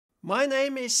My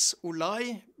name is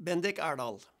Olai Bendik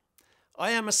Erdal.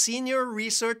 I am a senior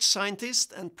research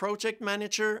scientist and project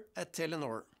manager at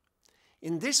Telenor.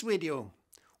 In this video,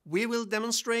 we will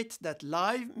demonstrate that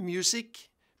live music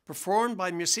performed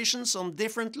by musicians on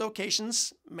different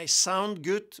locations may sound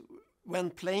good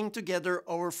when playing together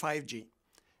over 5G,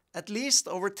 at least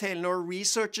over Telenor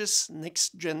Research's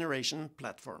next generation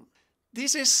platform.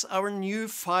 This is our new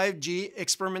 5G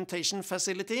experimentation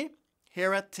facility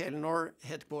here at Telenor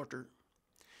headquarters.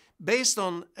 Based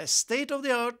on a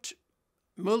state-of-the-art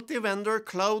multi-vendor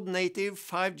cloud-native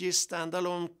 5G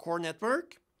standalone core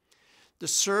network, the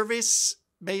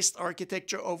service-based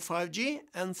architecture of 5G,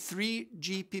 and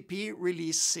 3GPP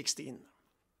Release 16.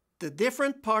 The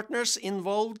different partners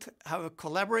involved have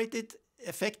collaborated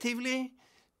effectively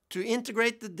to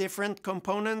integrate the different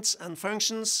components and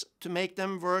functions to make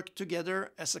them work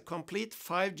together as a complete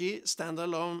 5G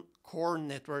standalone core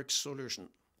network solution.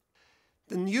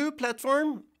 The new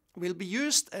platform will be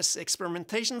used as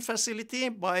experimentation facility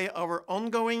by our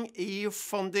ongoing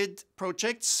EU-funded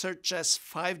projects such as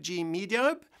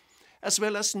 5GMediaHub, as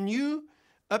well as new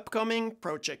upcoming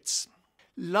projects.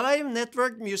 Live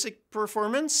network music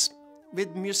performance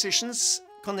with musicians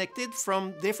connected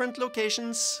from different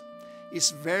locations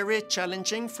is very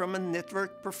challenging from a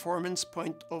network performance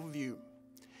point of view.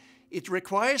 It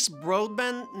requires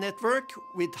broadband network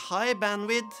with high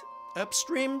bandwidth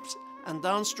upstream and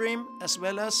downstream, as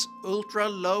well as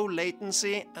ultra-low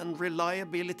latency and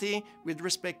reliability with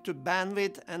respect to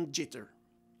bandwidth and jitter.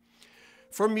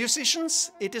 For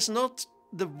musicians, it is not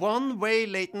the one-way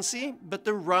latency, but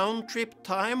the round-trip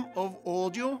time of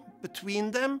audio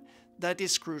between them that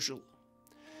is crucial.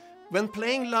 When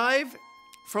playing live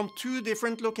from two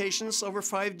different locations over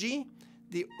 5G,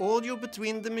 the audio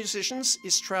between the musicians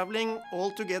is traveling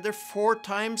altogether 4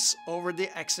 times over the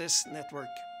access network.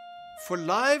 For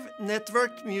live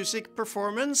network music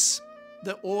performance,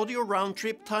 the audio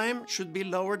round-trip time should be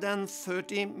lower than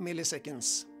 30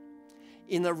 milliseconds.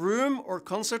 In a room or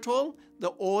concert hall,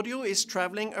 the audio is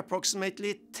traveling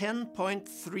approximately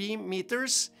 10.3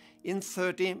 meters in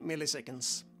 30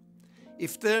 milliseconds.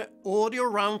 If the audio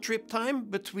round-trip time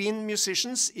between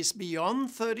musicians is beyond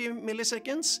 30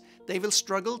 milliseconds, they will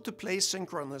struggle to play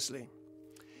synchronously.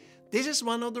 This is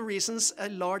one of the reasons a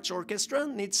large orchestra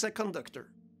needs a conductor.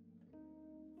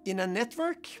 In a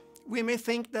network, we may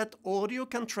think that audio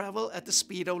can travel at the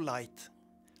speed of light.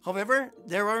 However,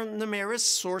 there are numerous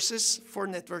sources for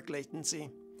network latency.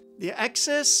 The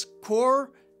access,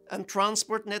 core, and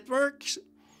transport networks,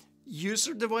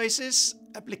 user devices,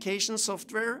 application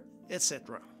software,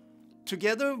 etc.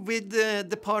 Together with the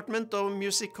Department of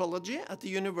Musicology at the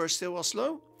University of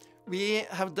Oslo, we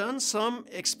have done some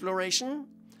exploration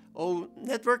of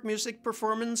network music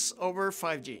performance over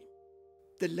 5G.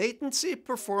 The latency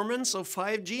performance of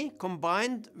 5G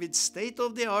combined with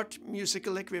state-of-the-art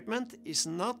musical equipment is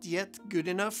not yet good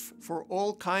enough for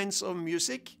all kinds of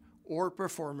music or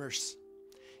performers.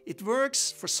 It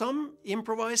works for some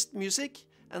improvised music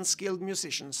and skilled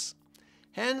musicians.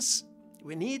 Hence,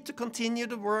 we need to continue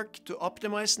the work to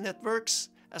optimize networks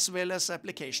as well as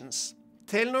applications.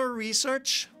 Telenor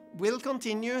Research will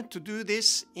continue to do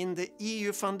this in the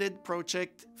EU-funded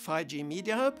project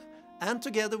 5GMediaHub and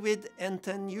together with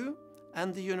NTNU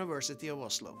and the University of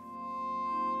Oslo.